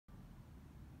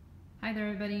Hi there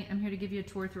everybody, I'm here to give you a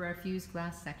tour through our fused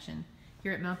glass section.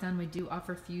 Here at Meltdown we do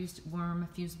offer fused worm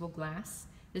fusible glass.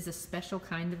 This is a special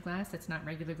kind of glass. It's not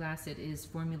regular glass. It is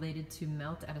formulated to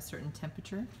melt at a certain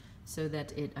temperature so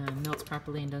that it melts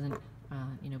properly and doesn't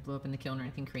blow up in the kiln or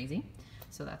anything crazy.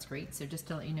 So that's great. So just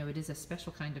to let you know, it is a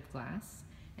special kind of glass.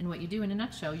 And what you do in a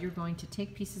nutshell, you're going to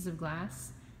take pieces of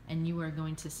glass and you are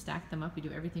going to stack them up. We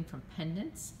do everything from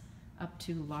pendants up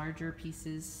to larger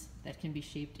pieces that can be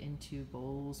shaped into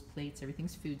bowls, plates.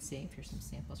 Everything's food safe. Here's some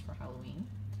samples for Halloween.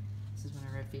 This is one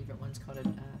of our favorite ones called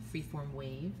a freeform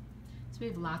wave. So we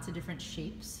have lots of different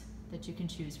shapes that you can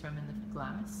choose from in the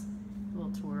glass. A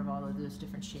little tour of all of those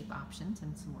different shape options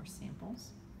and some more samples.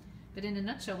 But in a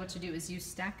nutshell, what you do is you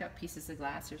stack up pieces of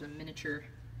glass. There's a miniature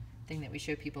thing that we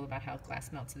show people about how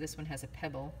glass melts. So this one has a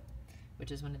pebble,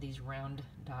 which is one of these round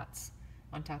dots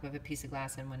on top of a piece of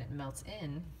glass, and when it melts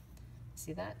in,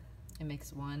 see that? It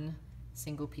makes one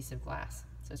single piece of glass.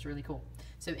 So it's really cool.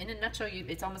 So in a nutshell,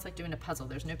 it's almost like doing a puzzle.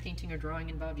 There's no painting or drawing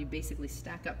involved. You basically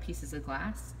stack up pieces of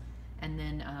glass and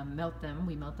then melt them.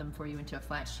 We melt them for you into a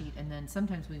flat sheet, and then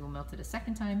sometimes we will melt it a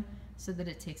second time so that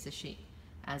it takes a shape.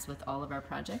 As with all of our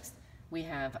projects, we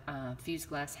have fused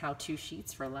glass how-to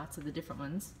sheets for lots of the different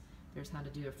ones. There's how to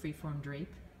do a freeform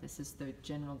drape. This is the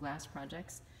general glass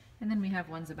projects. And then we have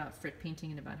ones about frit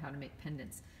painting and about how to make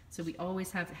pendants. So we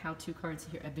always have how-to cards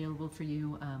here available for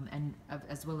you,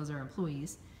 as well as our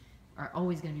employees are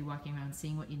always going to be walking around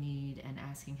seeing what you need and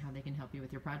asking how they can help you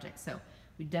with your project. So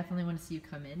we definitely want to see you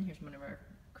come in. Here's one of our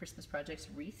Christmas projects,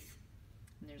 wreath,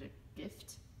 and there's a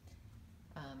gift.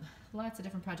 Lots of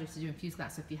different projects to do in fused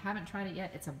glass. So if you haven't tried it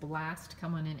yet, it's a blast.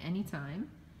 Come on in anytime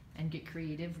and get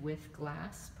creative with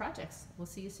glass projects. We'll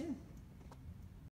see you soon.